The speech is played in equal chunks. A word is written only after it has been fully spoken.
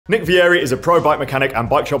Nick Vieri is a pro bike mechanic and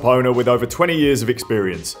bike shop owner with over 20 years of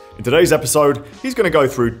experience. In today's episode, he's going to go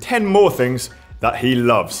through 10 more things that he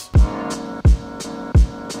loves.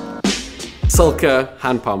 Styrkr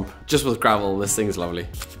hand pump, just with gravel. This thing's lovely.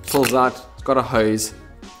 Pulls out, it's got a hose.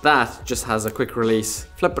 That just has a quick release.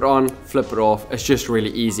 Flip it on, flip it off. It's just really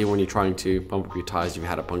easy when you're trying to pump up your tires. You've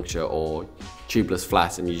had a puncture or tubeless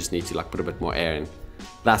flat and you just need to like put a bit more air in.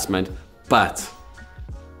 That's meant, but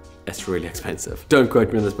it's really expensive. Don't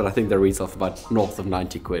quote me on this, but I think they retail for about north of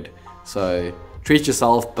 90 quid. So treat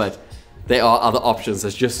yourself, but there are other options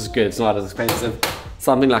that's just as good. It's not as expensive.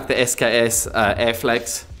 Something like the SKS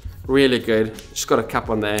Airflex, really good. Just got a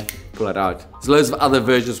cap on there, pull it out. There's loads of other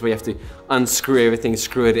versions where you have to unscrew everything,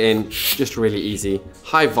 screw it in, just really easy.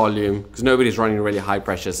 High volume, because nobody's running really high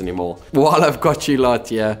pressures anymore. While I've got you lot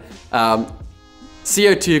here,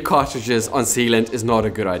 CO2 cartridges on sealant is not a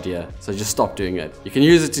good idea, so just stop doing it. You can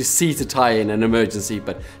use it to seat a tire in an emergency,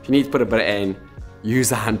 but if you need to put a bit of air in,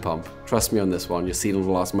 use a hand pump. Trust me on this one, your sealant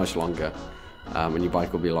will last much longer and your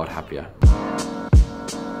bike will be a lot happier.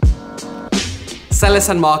 Celis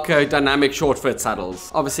and Marco dynamic short fit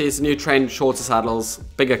saddles. Obviously it's a new trend, shorter saddles,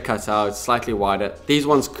 bigger cutouts, slightly wider. These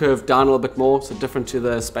ones curve down a little bit more, so different to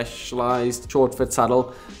the specialized short fit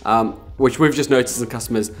saddle, which we've just noticed in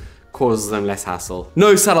customers causes them less hassle.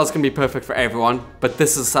 No saddles can be perfect for everyone, but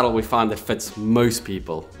this is a saddle we find that fits most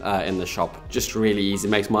people in the shop. Just really easy,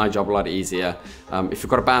 makes my job a lot easier. If you've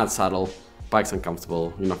got a bad saddle, bike's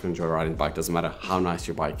uncomfortable, you're not gonna enjoy riding the bike, doesn't matter how nice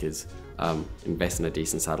your bike is. Invest in a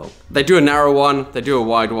decent saddle. They do a narrow one, they do a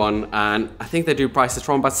wide one, and I think they do prices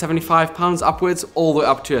from about £75 upwards, all the way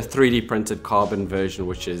up to a 3D printed carbon version,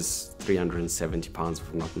 which is £370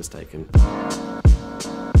 if I'm not mistaken.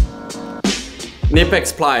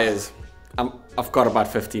 Nipex pliers. I've got about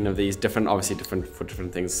 15 of these, obviously different for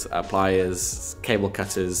different things. Pliers, cable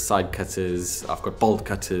cutters, side cutters, I've got bolt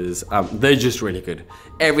cutters. They're just really good.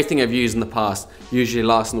 Everything I've used in the past usually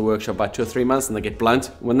lasts in the workshop about 2 or 3 months and they get blunt.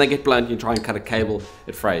 When they get blunt, you try and cut a cable,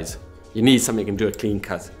 it frays. You need something you can do a clean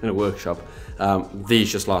cut in a workshop.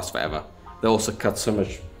 These just last forever. They also cut so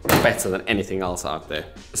much better than anything else out there.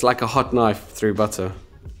 It's like a hot knife through butter.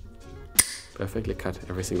 Perfectly cut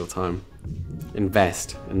every single time.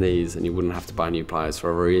 Invest in these and you wouldn't have to buy new pliers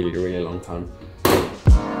for a really, really long time.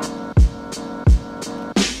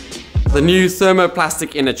 The new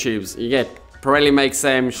thermoplastic inner tubes. You get Pirelli makes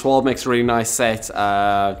them, Schwalbe makes a really nice set,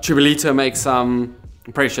 Tubolito makes some.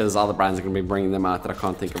 I'm pretty sure there's other brands that are going to be bringing them out that I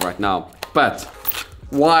can't think of right now. But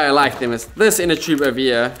why I like them is this inner tube over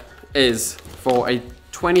here is for a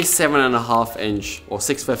 27.5 inch or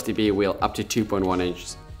 650B wheel up to 2.1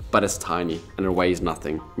 inches. But it's tiny and it weighs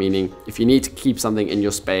nothing. Meaning if you need to keep something in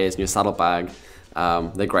your spares, in your saddlebag,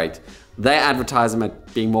 they're great. They advertise them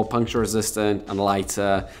at being more puncture resistant and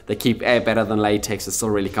lighter. They keep air better than latex, it's still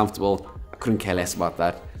really comfortable. I couldn't care less about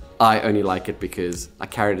that. I only like it because I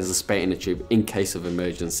carry it as a spare inner tube in case of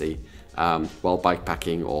emergency, while bike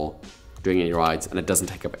packing or doing any rides, and it doesn't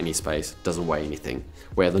take up any space, doesn't weigh anything.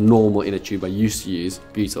 Where the normal inner tube I used to use,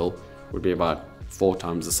 butyl, would be about 4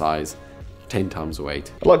 times the size. 10 times the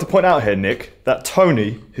weight. I'd like to point out here, Nick, that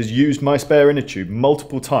Tony has used my spare inner tube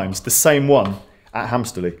multiple times, the same one at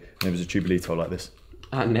Hamsterley, and it was a Tubolito like this.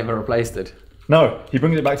 I never replaced it. No, he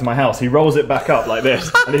brings it back to my house. He rolls it back up like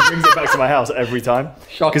this, and he brings it back to my house every time.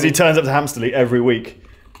 Because he turns up to Hamsterley every week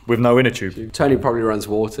with no inner tube. Tony probably runs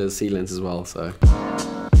water, sealants as well, so.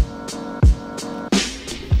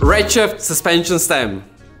 Redshift suspension stem.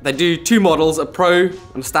 They do 2 models, a Pro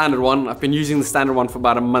and a standard one. I've been using the standard one for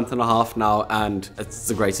about a month and a half now, and it's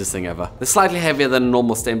the greatest thing ever. They're slightly heavier than a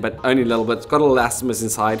normal stem, but only a little bit. It's got a little elastomers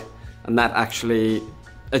inside, and that actually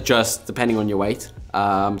adjusts depending on your weight.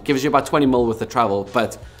 Gives you about 20 mil worth of travel,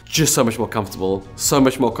 but just so much more comfortable, so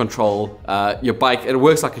much more control. Your bike, it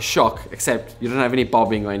works like a shock, except you don't have any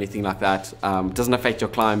bobbing or anything like that. Doesn't affect your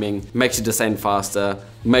climbing, makes you descend faster,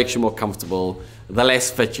 makes you more comfortable. The less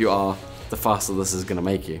fit you are, the faster this is gonna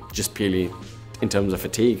make you, just purely in terms of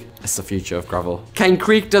fatigue. It's the future of gravel. Cane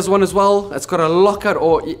Creek does one as well. It's got a lockout,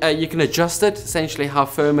 or you can adjust it, essentially how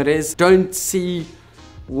firm it is. Don't see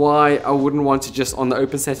why I wouldn't want to just on the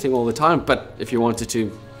open setting all the time, but if you wanted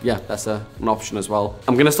to, yeah, that's an option as well.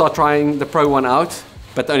 I'm gonna start trying the Pro one out,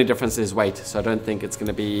 but the only difference is weight, so I don't think it's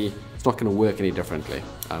not gonna work any differently.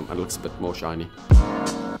 It looks a bit more shiny.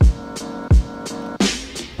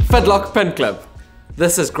 Fidlock pin clip.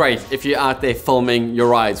 This is great if you're out there filming your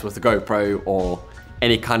rides with a GoPro or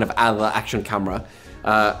any kind of other action camera.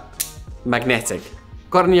 Magnetic.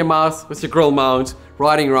 Got it in your mouth with your grill mount,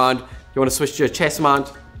 riding around. You want to switch to your chest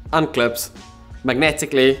mount, unclips,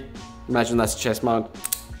 magnetically. Imagine that's chest mount.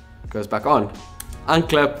 Goes back on.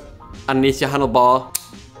 Unclip underneath your handlebar.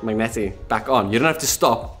 magnetic back on. You don't have to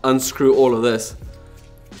stop, unscrew all of this.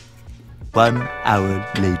 1 hour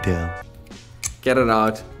later. Get it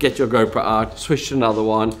out, get your GoPro out, switch to another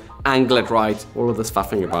one, angle it right, all of this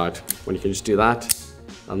faffing about, when you can just do that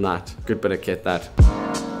and that. Good bit of kit, that.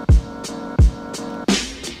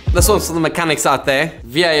 This one's for the mechanics out there.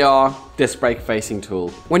 VAR disc brake facing tool.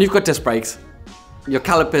 When you've got disc brakes, your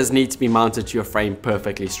calipers need to be mounted to your frame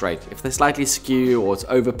perfectly straight. If they're slightly skew or it's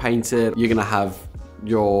overpainted, you're gonna have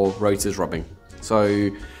your rotors rubbing. So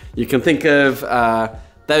you can think of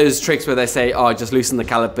those tricks where they say, oh, just loosen the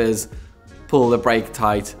calipers, pull the brake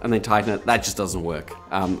tight and then tighten it. That just doesn't work.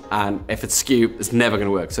 And if it's skew, it's never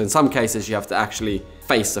gonna work. So in some cases you have to actually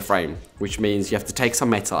face the frame, which means you have to take some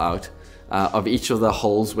metal out of each of the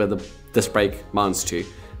holes where the disc brake mounts to,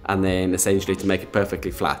 and then essentially to make it perfectly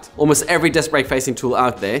flat. Almost every disc brake facing tool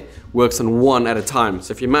out there works on one at a time.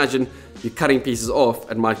 So if you imagine you're cutting pieces off,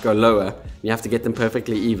 it might go lower. You have to get them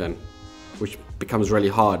perfectly even, which becomes really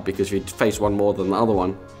hard because if you face one more than the other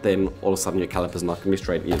one, then all of a sudden your caliper's not gonna be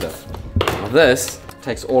straight either. Now this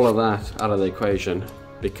takes all of that out of the equation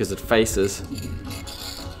because it faces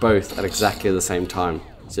both at exactly the same time.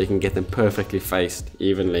 So you can get them perfectly faced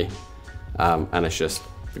evenly. And it's just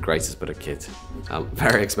the greatest bit of kit.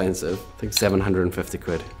 Very expensive, I think 750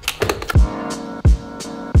 quid.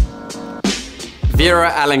 Vera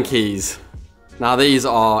Allen keys. Now these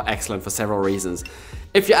are excellent for several reasons.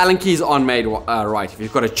 If your Allen keys aren't made right, if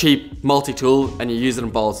you've got a cheap multi-tool and you use it in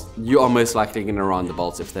bolts, you are most likely going to run the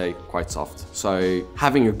bolts if they're quite soft. So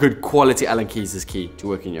having a good quality Allen keys is key to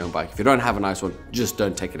working your own bike. If you don't have a nice one, just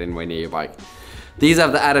don't take it anywhere near your bike. These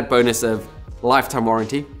have the added bonus of lifetime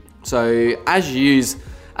warranty. So as you use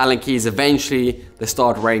Allen keys, eventually they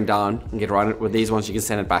start wearing down and get right. With these ones, you can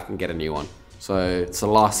send it back and get a new one. So it's the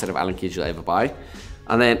last set of Allen keys you'll ever buy.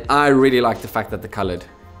 And then I really like the fact that they're colored.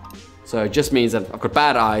 So it just means that I've got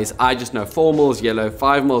bad eyes. I just know 4mm is yellow,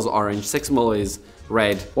 5mm is orange, 6mm is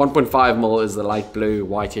red, 1.5mm is the light blue,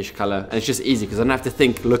 whitish color. And it's just easy because I don't have to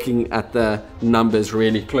think looking at the numbers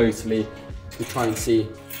really closely to try and see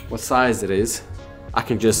what size it is. I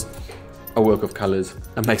can just a work of colors.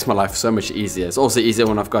 It makes my life so much easier. It's also easier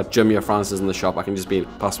when I've got Jimmy or Francis in the shop. I can just be,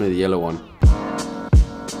 pass me the yellow one.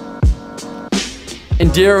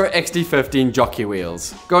 Enduro XD15 jockey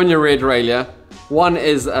wheels. Go on your rear derailleur. One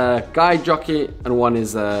is a guide jockey and one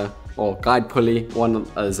is or guide pulley, one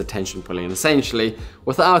is a tension pulley. And essentially,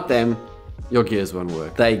 without them, your gears won't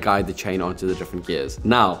work. They guide the chain onto the different gears.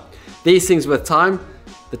 Now, these things with time,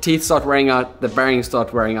 the teeth start wearing out, the bearings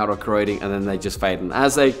start wearing out or corroding, and then they just fade. And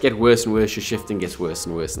as they get worse and worse, your shifting gets worse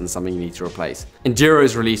and worse, and something you need to replace.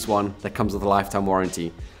 Enduro's released one that comes with a lifetime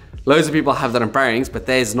warranty. Loads of people have that on bearings, but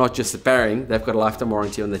there's not just a bearing, they've got a lifetime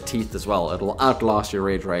warranty on the teeth as well. It'll outlast your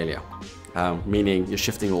rear derailleur, meaning your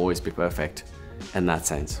shifting will always be perfect in that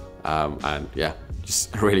sense. And yeah,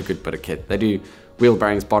 just a really good bit of kit. They do wheel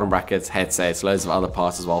bearings, bottom brackets, headsets, loads of other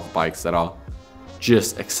parts as well for bikes that are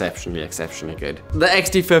just exceptionally good. The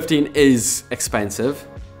XD15 is expensive,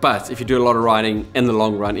 but if you do a lot of riding in the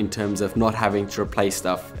long run in terms of not having to replace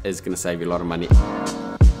stuff, is gonna save you a lot of money.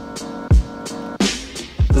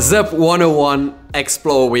 Zip 101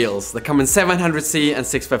 Explore wheels. They come in 700C and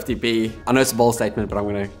 650B. I know it's a bold statement, but I'm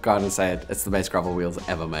gonna go out and say it. It's the best gravel wheels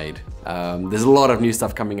ever made. There's a lot of new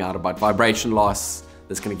stuff coming out about vibration loss.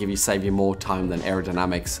 That's going to save you more time than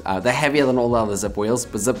aerodynamics. They're heavier than all the other Zip wheels,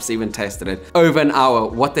 but Zip's even tested it. Over an hour,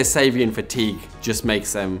 what they save you in fatigue just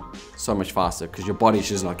makes them so much faster because your body's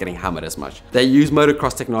just not getting hammered as much. They use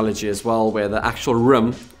motocross technology as well, where the actual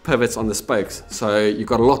rim pivots on the spokes. So you've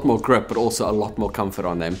got a lot more grip, but also a lot more comfort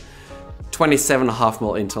on them.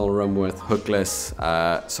 27.5mm internal rim with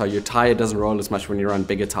hookless, so your tire doesn't roll as much when you run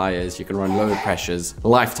bigger tires. You can run lower pressures,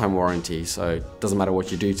 lifetime warranty, so it doesn't matter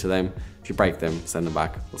what you do to them. If you break them, send them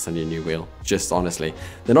back, we'll send you a new wheel. Just honestly,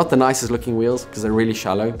 they're not the nicest looking wheels because they're really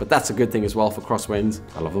shallow, but that's a good thing as well for crosswinds.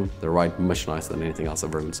 I love them. They ride much nicer than anything else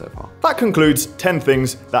I've ridden so far. That concludes 10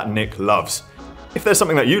 things that Nick loves. If there's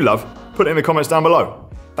something that you love, put it in the comments down below.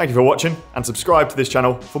 Thank you for watching and subscribe to this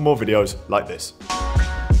channel for more videos like this.